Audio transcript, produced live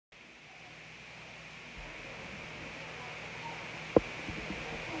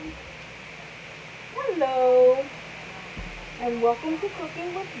and welcome to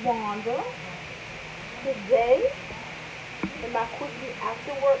Cooking with Wanda. Today, in my quickly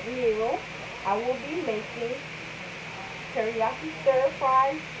after work meal, I will be making teriyaki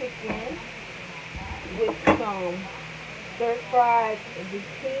stir-fried chicken with some stir-fried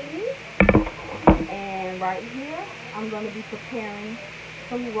zucchini, and right here I'm going to be preparing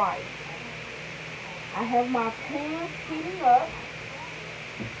some rice. I have my pan heating up.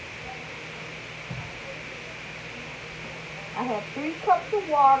 I have 3 cups of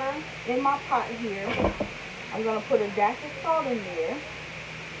water in my pot here. I'm going to put a dash of salt in there.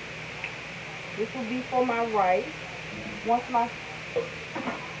 This will be for my rice. Once my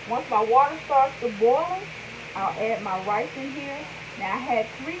water starts to boiling, I'll add my rice in here. Now I had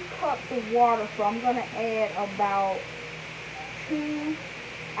 3 cups of water, so I'm going to add about 2,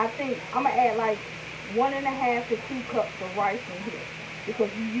 I think I'm going to add like 1.5 to 2 cups of rice in here, because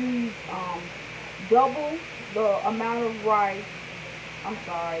you use double the amount of rice. I'm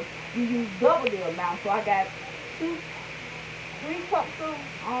sorry, you use double the amount. So I got 3 cups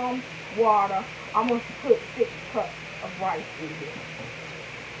of water. I'm going to put 6 cups of rice in here.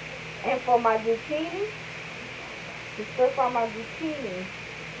 And for my zucchini, to stir fry my zucchini,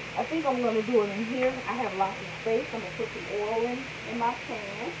 I think I'm going to do it in here. I have lots of space. I'm going to put the oil in my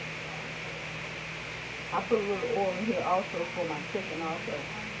pan. I put a little oil in here also for my chicken also,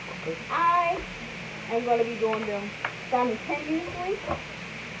 because I am going to be doing them simultaneously.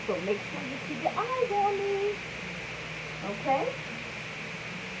 So make sure you keep your eyes on me. Okay?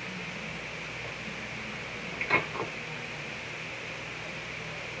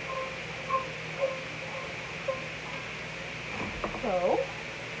 So,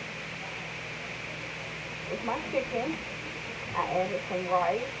 with my chicken, I added some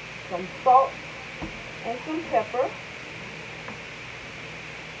rice, some salt, and some pepper.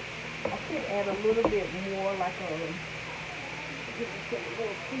 I could add a little bit more, like a little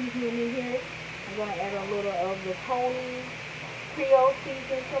seasoning in here. I'm going to add a little of the Tony Creole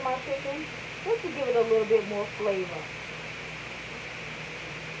seasoning to my chicken, just to give it a little bit more flavor.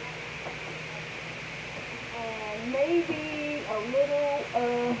 And maybe a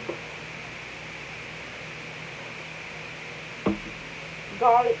little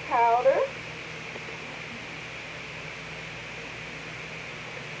garlic powder.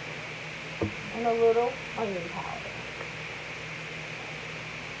 And a little onion powder.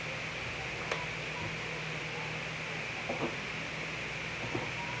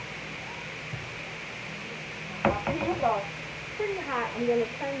 My pans are pretty hot. I'm going to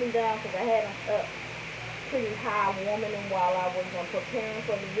turn them down because I had them up pretty high, warming them while I was preparing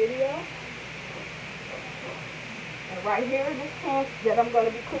for the video. And right here in this pan that I'm going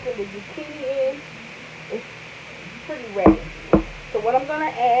to be cooking the zucchini in is pretty ready. So what I'm going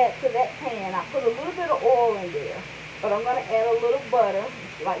to add to that pan, I put a little bit of oil in there, but I'm going to add a little butter,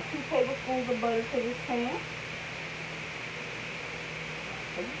 like 2 tablespoons of butter to this pan.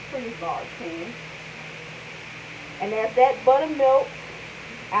 It's a pretty large pan. And as that butter melts,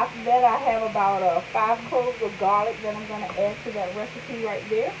 after that I have about 5 cloves of garlic that I'm going to add to that recipe right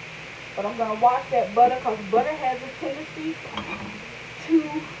there. But I'm going to watch that butter, because butter has a tendency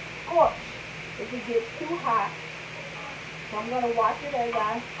to scorch if it gets too hot. So I'm going to watch it as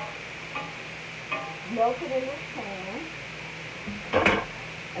I melt it in this pan.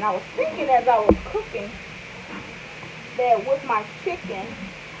 And I was thinking as I was cooking that with my chicken,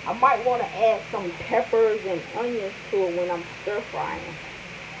 I might want to add some peppers and onions to it when I'm stir frying.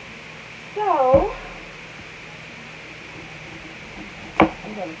 So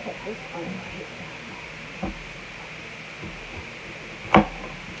I'm going to cut this onion here.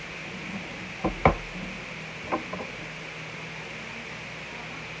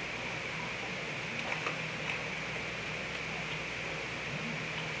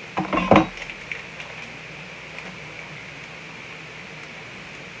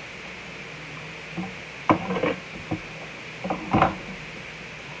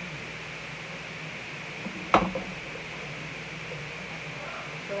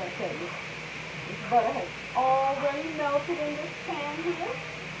 This butter has already melted in this pan here.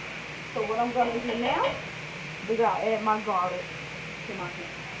 So what I'm going to do now is I'll add my garlic to my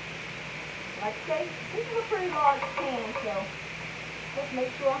pan. Like I say, this is a pretty large pan, so just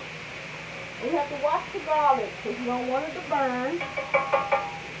make sure you have to watch the garlic because you don't want it to burn.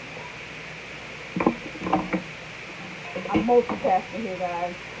 I'm multitasking here,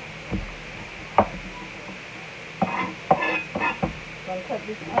 guys. I'm going to cut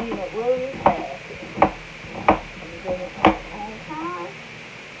this onion up really fast. Let me go this on time.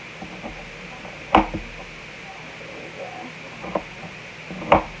 There we go.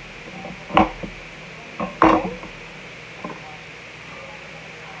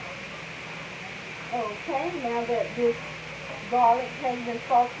 this garlic has been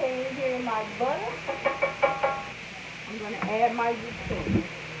sauteing here in my butter. I'm going to add my zucchini.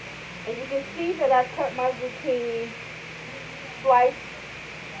 And you can see that I cut my zucchini slice,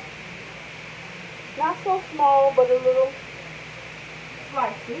 not so small, but a little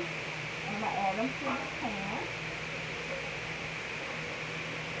slicey. I'm going to add them to the pan.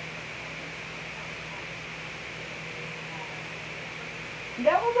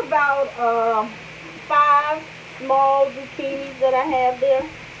 That was about 5 small zucchinis that I have there.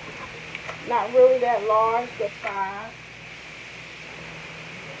 Not really that large, but 5.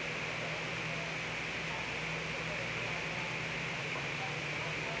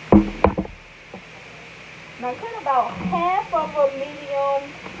 Now I cut about half of a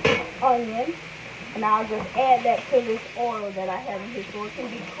medium onion, and I'll just add that to this oil that I have in here so it can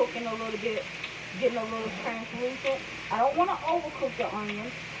be cooking a little bit, getting a little translucent. I don't want to overcook the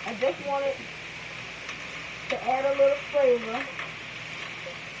onion. I just want it to add a little flavor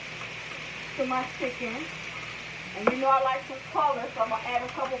to my chicken. And you know I like some color, so I'm going to add a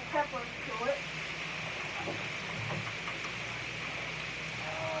couple peppers to it.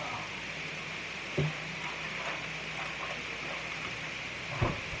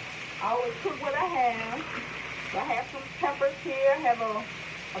 I always cook what I have. So I have some peppers here. I have a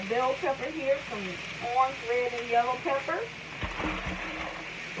bell pepper here, some orange, red, and yellow peppers.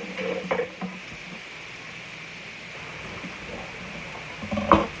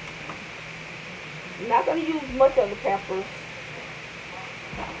 I'm not going to use much of the peppers.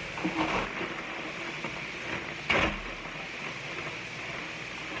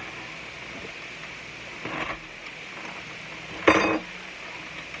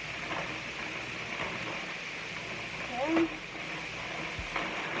 Okay.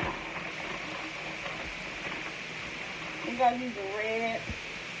 I'm going to use a red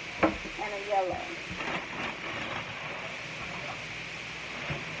and a yellow.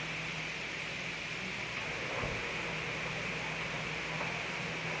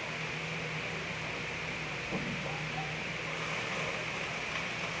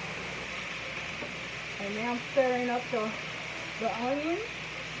 And now I'm stirring up the onions.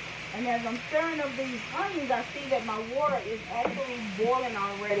 And as I'm stirring up these onions, I see that my water is actually boiling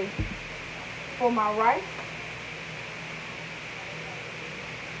already for my rice.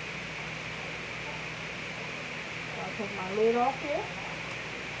 So I'll take my lid off here.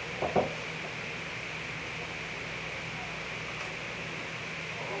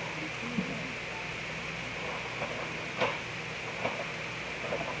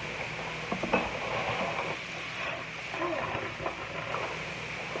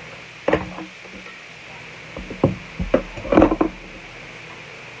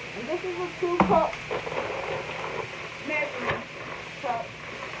 This is a 2-cup measuring cup.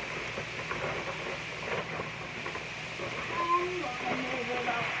 I'm going to measure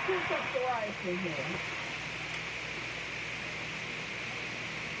about 2 cups of rice in here.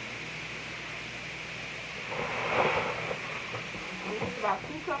 This is about 2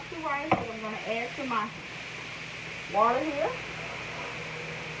 cups of rice that I'm going to add to my water here.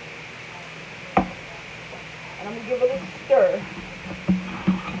 And I'm going to give it a stir.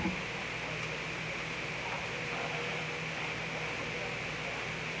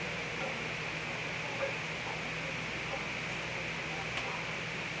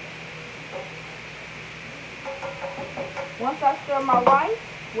 Once I stir my rice,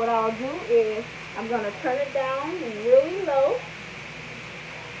 what I'll do is I'm going to turn it down really low.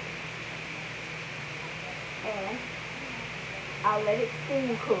 And I'll let it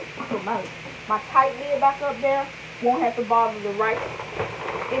steam cook. So my tight lid back up there won't have to bother the rice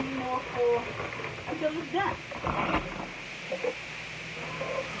anymore until it's done.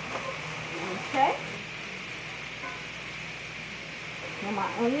 Okay. Now my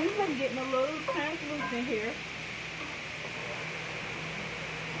onions are getting a little translucent here.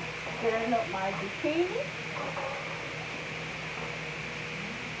 Stirring up my zucchini.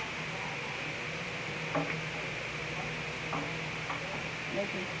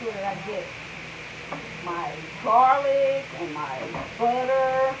 Making sure that I get my garlic and my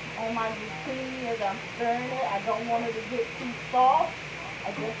butter on my zucchini as I'm stirring it. I don't want it to get too soft. I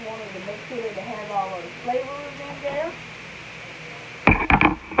just wanted to make sure that it has all of the flavors in there.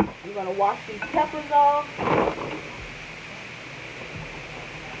 I'm going to wash these peppers off.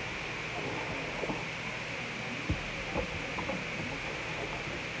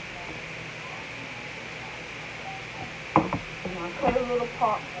 Cut a little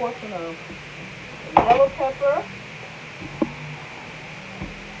portion of yellow pepper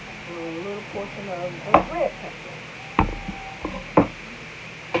and a little portion of red pepper.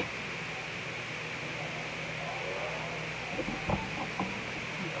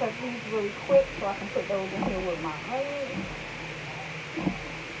 really quick so I can put those in here with my onions.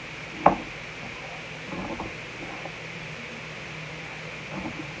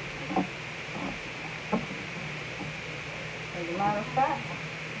 As a matter of fact,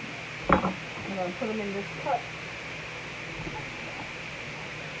 I'm going to put them in this cup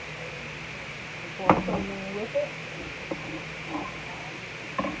before I put them in with it.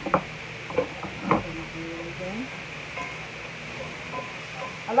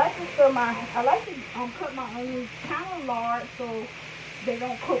 I like to cut my onions kind of large so they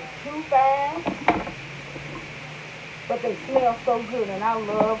don't cook too fast, but they smell so good, and I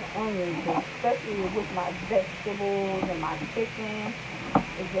love onions, especially with my vegetables and my chicken.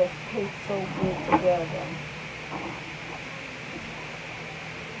 It just tastes so good together.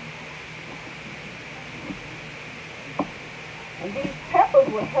 And these peppers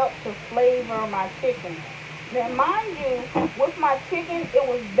will help to flavor my chicken. Now, mind you, with my chicken, it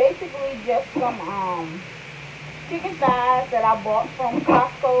was basically just some chicken thighs that I bought from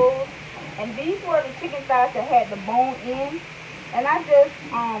Costco. And these were the chicken thighs that had the bone in. And I just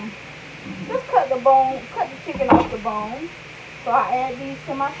cut the chicken off the bone. So I add these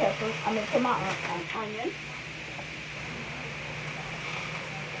to my peppers, to my onions.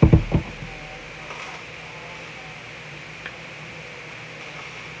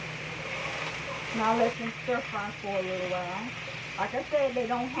 Now let them stir fry for a little while. Like I said, they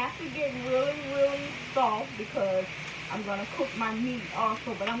don't have to get really, really soft because I'm going to cook my meat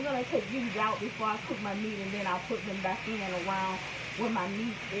also. But I'm going to take these out before I cook my meat, and then I'll put them back in around when my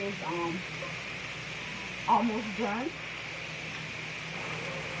meat is almost done.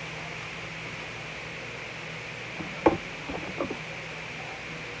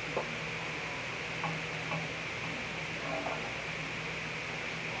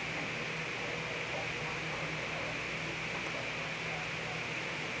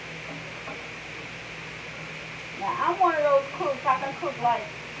 Now, I'm one of those cooks, I can cook I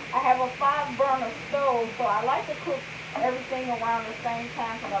have a 5-burner stove, so I like to cook everything around the same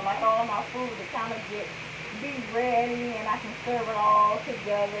time because I like all my food to kind of be ready, and I can serve it all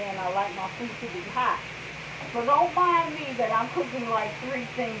together, and I like my food to be hot. So don't mind me that I'm cooking like 3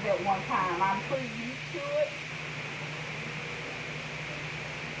 things at one time. I'm pretty used to it.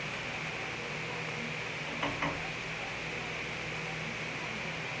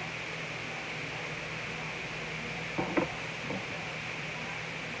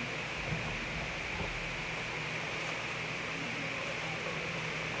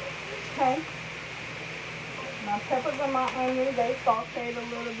 Okay, my peppers and my onions, they sauteed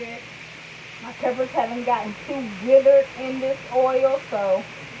a little bit. My peppers haven't gotten too withered in this oil, so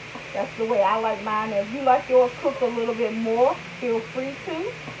that's the way I like mine. If you like yours cooked a little bit more, feel free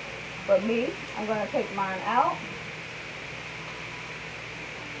to. But me, I'm going to take mine out.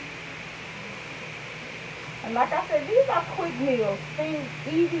 And like I said, these are quick meals, things,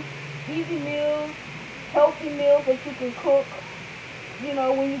 easy meals, healthy meals that you can cook. You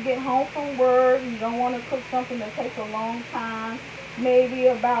know, when you get home from work, you don't want to cook something that takes a long time. Maybe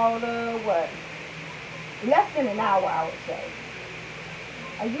about, less than an hour, I would say.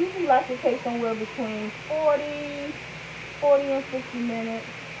 I usually like to take somewhere between 40 and 50 minutes.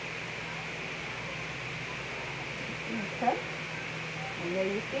 Okay. And there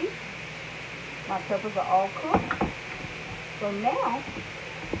you see, my peppers are all cooked. So now,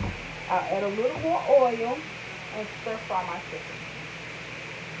 I'll add a little more oil and stir fry my chicken.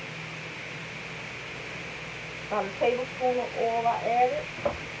 About a tablespoon of oil I added.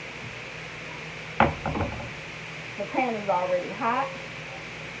 The pan is already hot.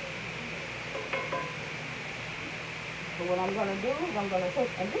 So what I'm going to do is I'm going to take,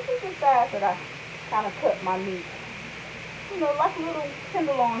 and this is the size that I kind of cut my meat. You know, like little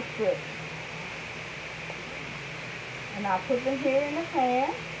tenderloin strips. And I'll put them here in the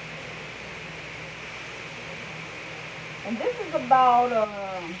pan. And this is about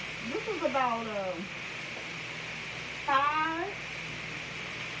thighs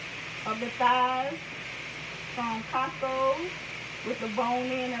of the thighs from Costco with the bone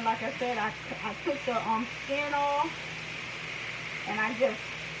in, and like I said, I took the skin off, and I just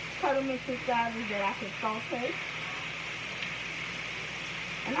cut them into sizes that I could saute.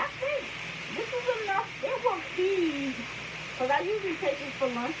 And I think this is enough. It will feed, because I usually take this for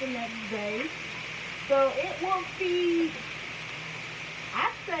lunch the next day, so it will feed,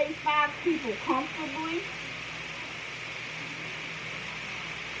 I'd say, 5 people comfortably.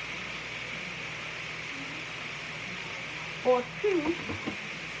 Or two,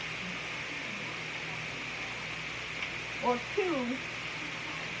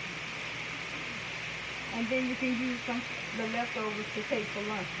 And then you can use the leftovers to take for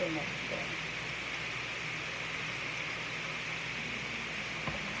lunch the next day.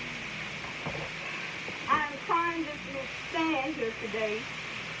 I'm trying this new stand here today,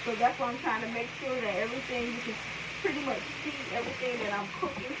 so that's why I'm trying to make sure that everything, you can pretty much see everything that I'm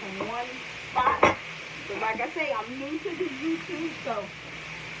cooking from one spot. So like I say, I'm new to the YouTube, so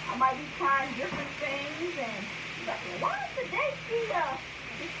I might be trying different things. And like, why today she's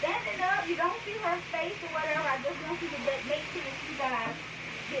standing up? You don't see her face or whatever. I just want you to make sure that you guys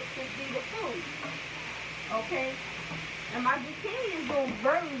get to see the food. Okay? And my zucchini is doing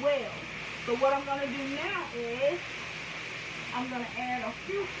very well. So what I'm going to do now is I'm going to add a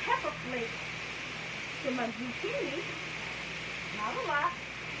few pepper flakes to my zucchini. Not a lot.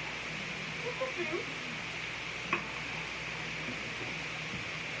 Just a few.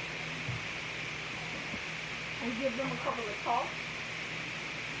 And give them a couple of toss.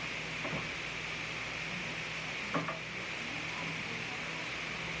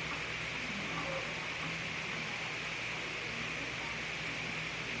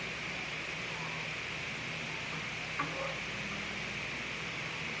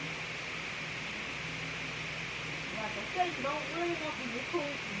 You don't really want the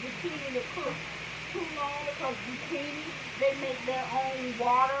zucchini to cook too long, because zucchini, they make their own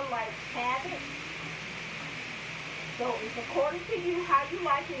water like cabbage. So it's according to you how you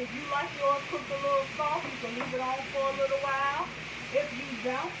like it. If you like yours cooked a little soft, you can leave it on for a little while. If you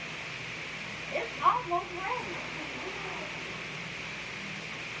don't, it's almost ready.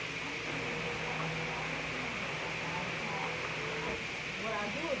 What I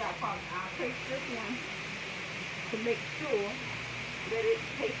do is I taste this one to make sure that it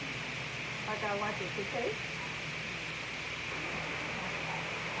tastes like I like it to taste.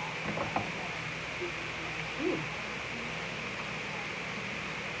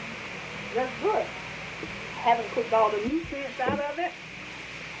 That's good. I haven't cooked all the nutrients out of it.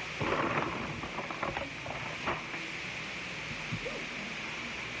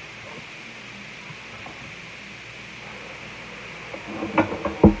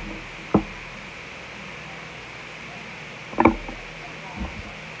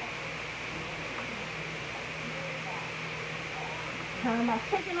 Turn my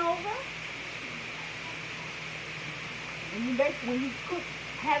chicken over. And you basically, when you cook,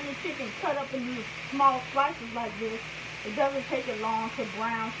 have the chicken cut up into small slices like this, it doesn't take it long to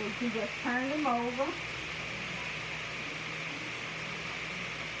brown, so you can just turn them over.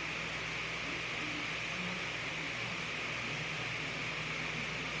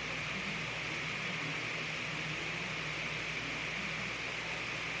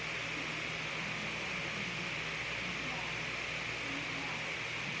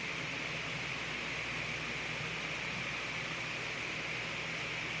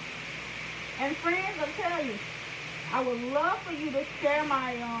 And friends, I'll tell you, I would love for you to share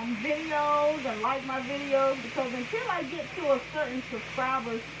my videos and like my videos, because until I get to a certain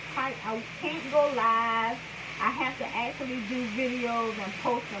subscribers type, I can't go live. I have to actually do videos and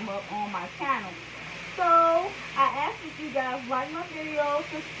post them up on my channel. So I ask that you guys like my videos,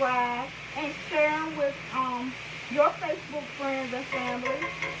 subscribe, and share them with your Facebook friends and family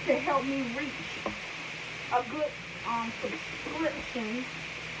to help me reach a good subscription,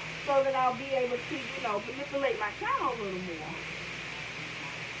 so that I'll be able to, you know, manipulate my channel a little more.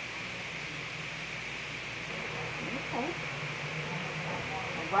 Okay.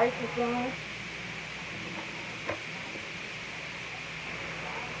 My rice is done.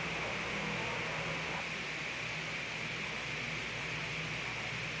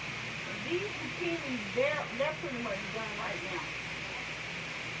 These zucchini, they're pretty much done right now.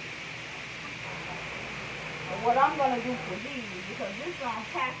 What I'm going to do for these, because this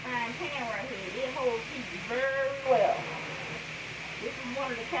cast iron pan right here, it holds heat very well. This is one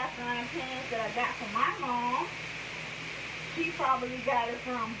of the cast iron pans that I got from my mom. She probably got it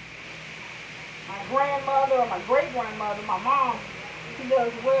from my grandmother or my great-grandmother. My mom, she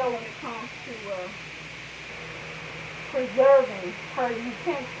does well when it comes to preserving her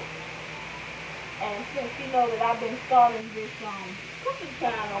utensils. And since she knows that I've been starting this cooking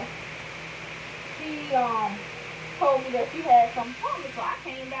channel, she told me that she had some for me, so I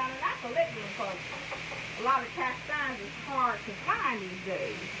came down and I collected them, because a lot of cast irons is hard to find these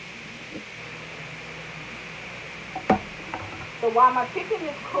days. So while my chicken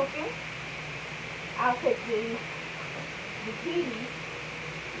is cooking, I'll take these zucchini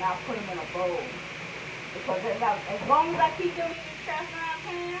and I'll put them in a bowl, because as long as I keep them in this cast iron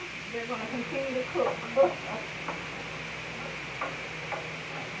pan, they're going to continue to cook.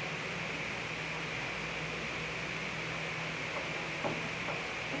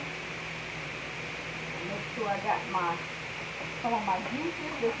 I got some of my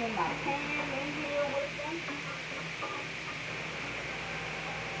juices that's in my pan in here with them.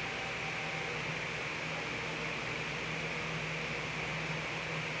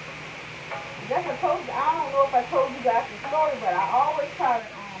 I guess I don't know if I told you guys the story, but I always try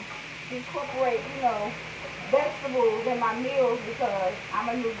to incorporate, vegetables in my meals because I'm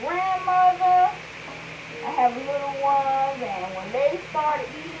a new grandmother. I have little ones, and when they start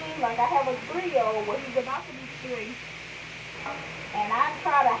eating, like I have a 3-year-old, well, he's about to be 3, and I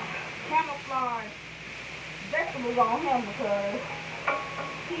try to camouflage vegetables on him because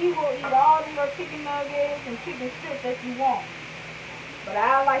he will eat all the little chicken nuggets and chicken strips that you want. But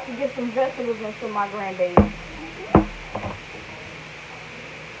I like to get some vegetables into my grandbaby.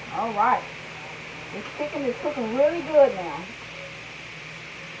 All right. This chicken is cooking really good now.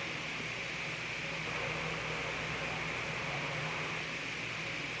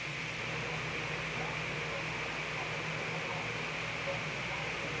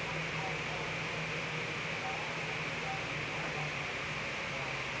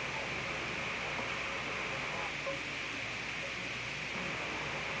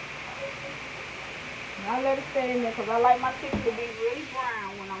 I let it stay in there because I like my chicken to be really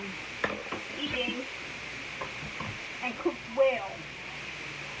brown when I'm eating and cooked well.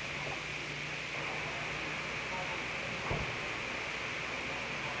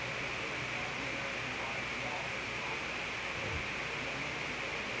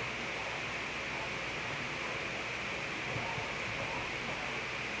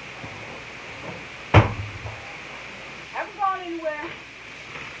 Haven't gone anywhere.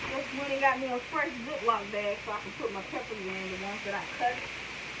 Just went and got me a fresh Ziploc bag so I can put my peppers in, the ones that I cut.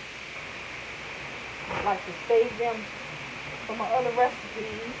 I like to save them for my other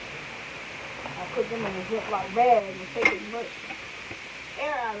recipes. I put them in a Ziploc bag and take as much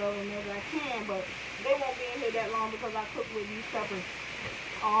air out of them as I can, but they won't be in here that long because I cook with these peppers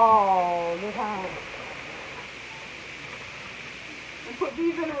all the time. And put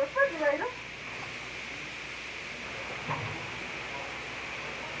these in the refrigerator.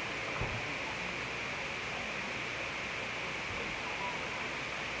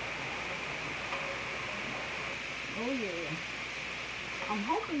 Oh yeah. I'm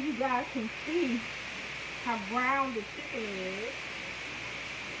hoping you guys can see how brown the chicken is.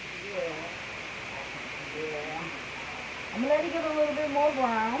 Yeah. I'm gonna let it get a little bit more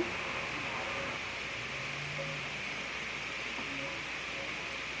brown.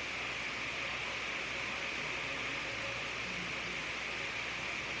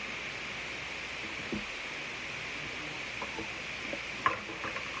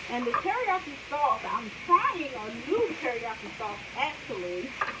 And the teriyaki sauce, I'm trying a new teriyaki sauce actually.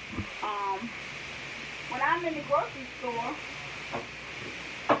 When I'm in the grocery store,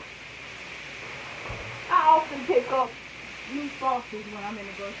 I often pick up new sauces when I'm in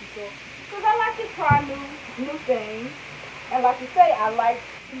the grocery store because I like to try new things. And like I say, I like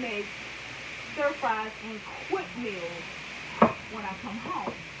to make stir fries and quick meals when I come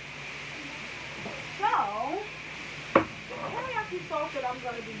home. So the teriyaki sauce that I'm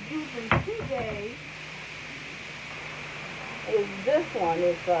going to be using today is this one.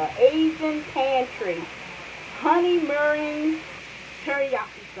 It's Asian Pantry Honey Meringue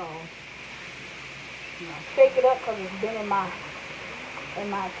Teriyaki sauce. Now shake it up because it's been in my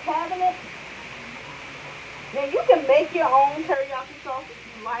cabinet. Now you can make your own teriyaki sauce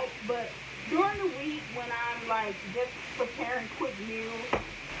if you like, but during the week when I'm like just preparing quick meals,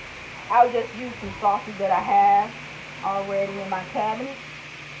 I'll just use some sauces that I have already in my cabinet.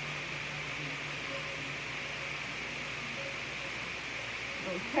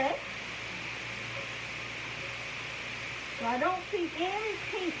 Okay. So I don't see any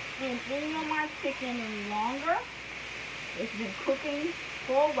pink in any of my chicken any longer. It's been cooking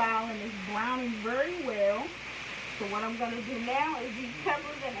for a while and it's browning very well. So what I'm going to do now is these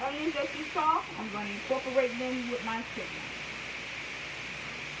peppers and onions that you saw, I'm going to incorporate them with my chicken.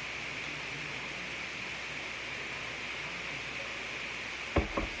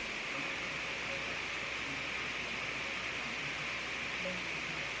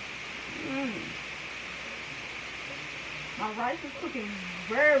 My rice is cooking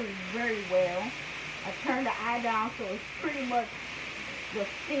very, very well. I turned the eye down so it's pretty much the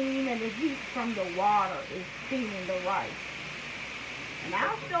steam and the heat from the water is steaming the rice. And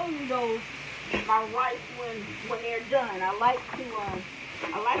I'll show you my rice when they're done. I like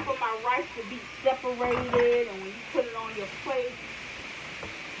for my rice to be separated, and when you put it on your plate,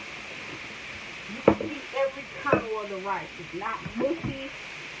 you can see every kernel of the rice. It's not mushy.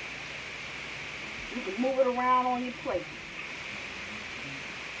 You can move it around on your plate.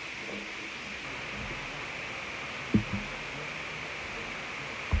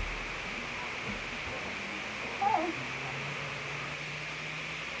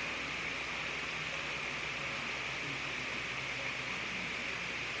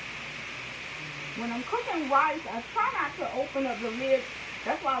 when I'm cooking rice, I try not to open up the lid.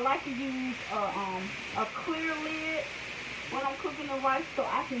 That's why I like to use a clear lid when I'm cooking the rice so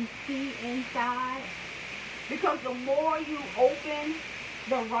I can see inside. Because the more you open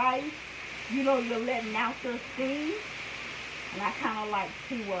the rice, you know, you're letting out the steam. And I kind of like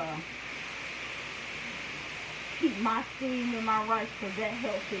to keep my steam in my rice because that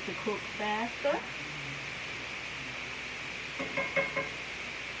helps it to cook faster.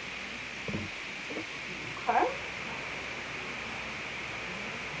 Okay.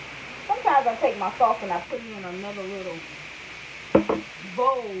 Sometimes I take my sauce and I put it in another little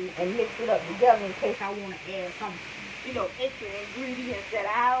bowl and mix it up together in case I want to add some, you know, extra ingredients that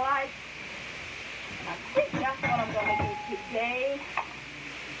I like. And I think that's what I'm going to do today.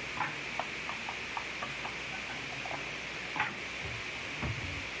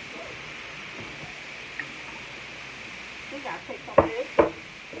 I think I'll take some of this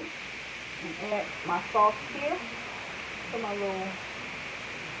and add my sauce here to my little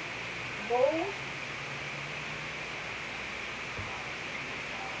bowl.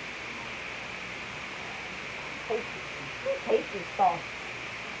 Taste this sauce.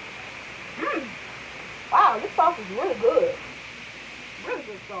 Wow, this sauce is really good. Really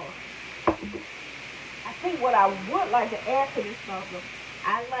good sauce. I think what I would like to add to this sauce,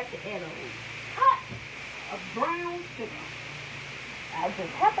 I'd like to add a touch of brown sugar. I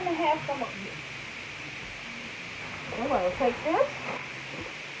just happen to have some of this. I'm going to take this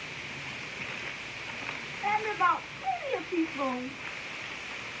and about maybe a teaspoon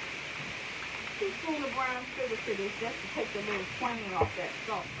of brown sugar to this, just to take the little twang off that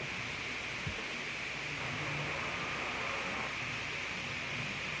sauce.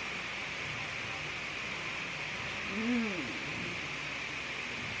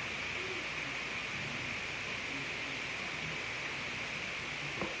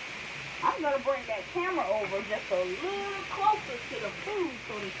 I'm going to bring that camera over just a little closer to the food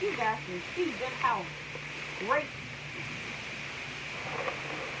so that you guys can see just how great.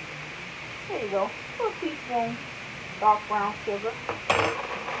 There you go. 1 teaspoon dark brown sugar.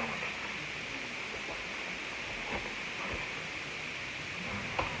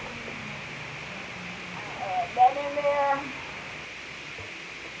 Add that in there.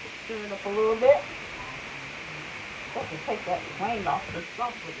 Stir it up a little bit. Just to take that flame off the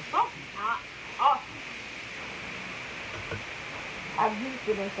sauce with the sauce. Awesome. I've used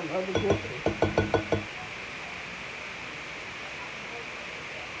it in some other dishes.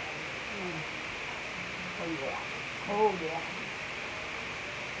 Oh yeah.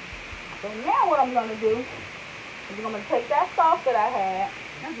 So now what I'm going to do is I'm going to take that sauce that I had.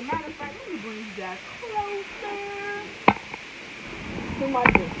 As a matter of fact, let me bring you guys closer to my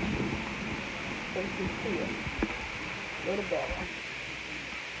dish so you can see it a little better.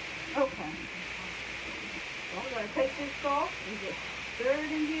 Okay. So I'm going to take this sauce and just stir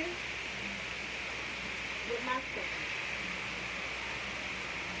it in here with my chicken.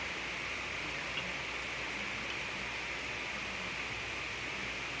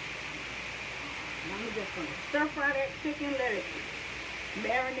 I'm just going to stir fry that chicken, let it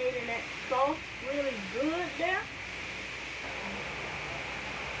marinate in that sauce really good there.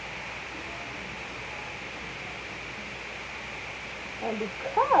 And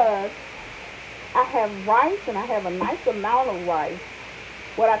because I have rice and I have a nice amount of rice,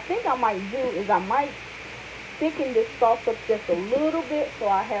 what I think I might do is I might thicken this sauce up just a little bit so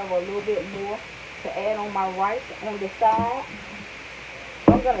I have a little bit more to add on my rice on the side.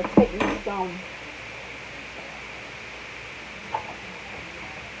 So I'm going to take me some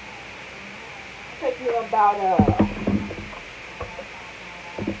about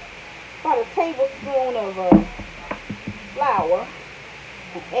a tablespoon of flour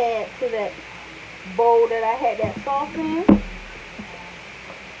and add to that bowl that I had that sauce in.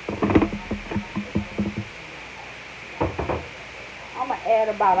 I'm going to add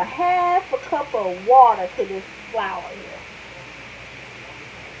about a half a cup of water to this flour here.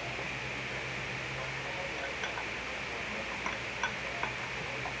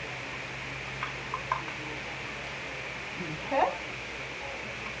 Okay.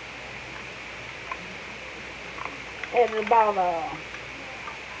 Add about a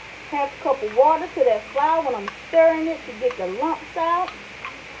half a cup of water to that flour when I'm stirring it to get the lumps out.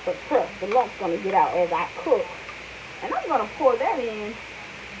 But trust, the lump's going to get out as I cook. And I'm going to pour that in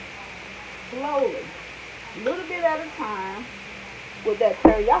slowly, a little bit at a time, with that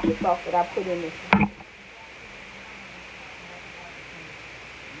teriyaki sauce that I put in this.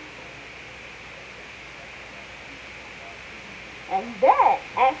 And that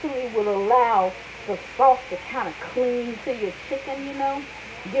actually will allow the sauce to kind of cling to your chicken, you know.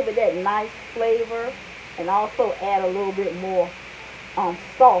 give it that nice flavor, and also add a little bit more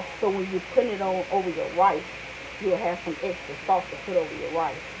sauce, so when you put it on over your rice, you'll have some extra sauce to put over your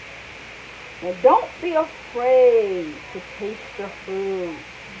rice. Now don't be afraid to taste your food.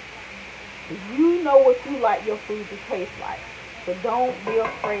 You know what you like your food to taste like, so don't be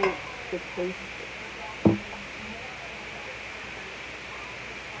afraid to taste it.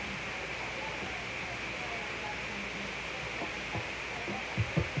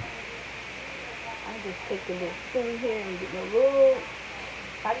 I'm just taking a little spoon here and getting a little,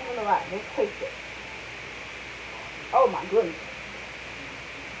 not even a lot, let's taste it. Oh my goodness.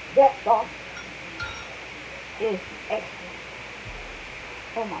 That sauce is excellent.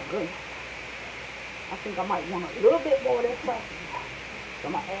 Oh my goodness. I think I might want a little bit more of that sauce. So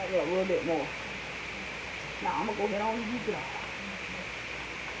I'm going to add a little bit more. Now I'm going to go ahead on and use it all.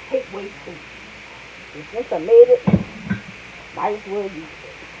 Hate waste food. And since I made it, might as well use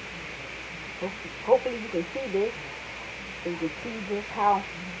it. Hopefully you can see this. So you can see just how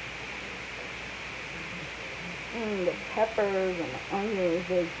the peppers and the onions,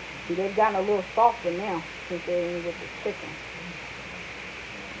 they've gotten a little softer now since they're in with the chicken.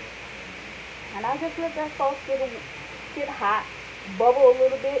 And I just let that sauce get hot, bubble a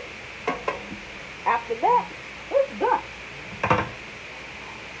little bit. After that, it's done.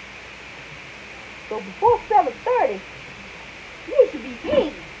 So before 7:30, you should be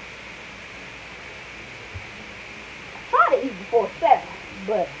eating. Try to eat before 7,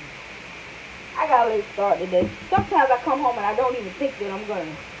 but I got a late start today. Sometimes I come home and I don't even think that I'm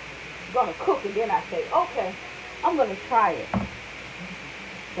gonna cook, and then I say, okay, I'm gonna try it.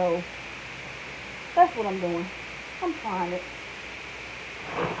 So that's what I'm doing. I'm trying it.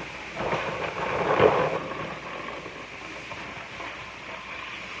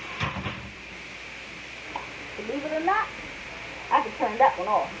 Believe it or not, I can turn that one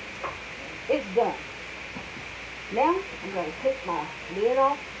off. It's done. Now I'm gonna take my lid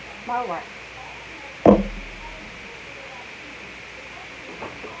off my rice.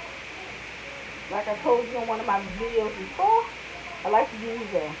 Like I told you in one of my videos before, I like to use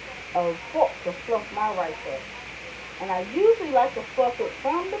a fork to fluff my rice up. And I usually like to fluff it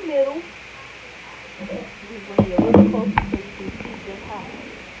from the middle. Let me bring you a little closer so you can see just how.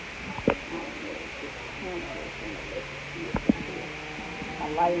 My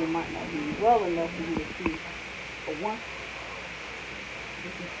lighting might not be well enough for you to see. But once you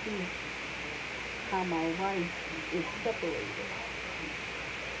can see how my rice is separated.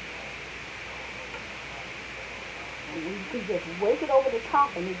 And you can just wake it over the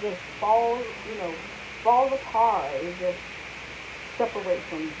top and it just falls, falls apart. It just separates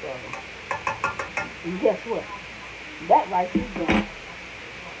from each other. And guess what? That rice is done.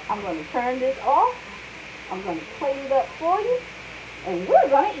 I'm going to turn this off. I'm going to plate it up for you. And we're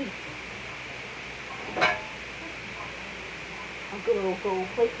going to eat. I'm going to go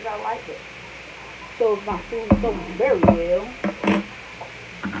place it out like it. Shows my food so very well.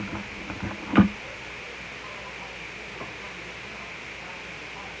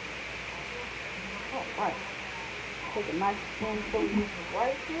 Alright. Take a nice spoonful of this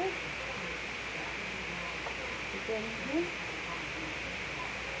rice here. Put that in here.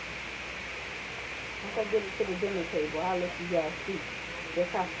 Once I get it to the dinner table, I'll let you guys see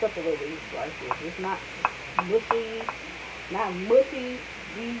just how separated this rice is. It's not mushy, not mushy.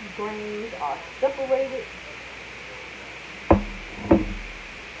 These grains are separated.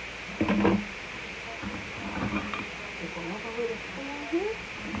 Take another little spoon here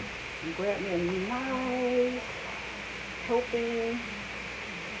and grab me a nice helping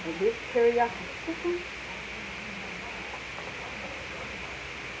of this teriyaki chicken.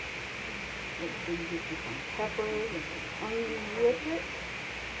 Make sure you get you some peppers and some onions with it.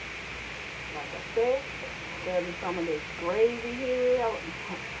 Like I said, grab me some of this gravy here.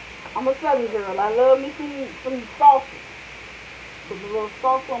 I'm a Southern girl. I love me some sauces. Put a little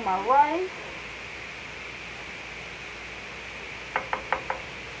sauce on my rice.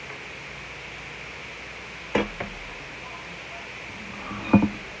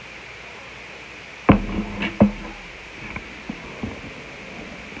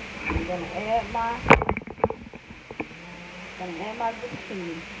 I'm gonna add my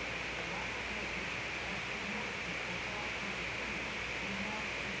zucchini.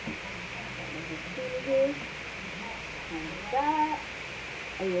 Here and that,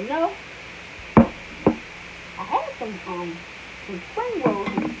 and I had some spring rolls.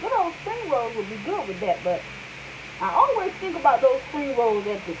 Good old spring rolls would be good with that, but I always think about those spring rolls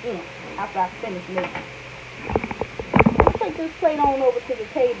at the end after I finish making. Let's take this plate on over to the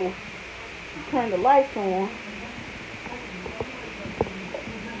table and turn the lights on.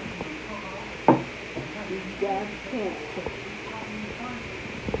 guys can't see.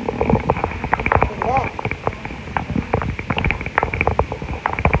 That.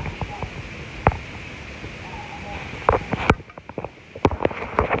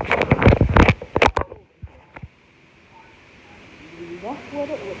 That's what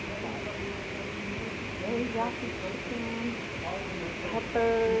it looks like. Teriyaki chicken,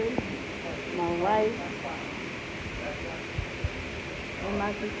 peppers, my rice, and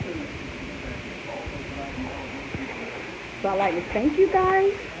my zucchini. So I'd like to thank you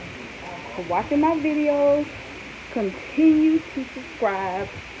guys for watching my videos. Continue to subscribe,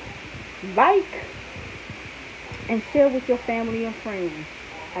 like, and share with your family and friends.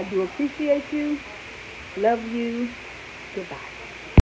 I do appreciate you. Love you. Goodbye.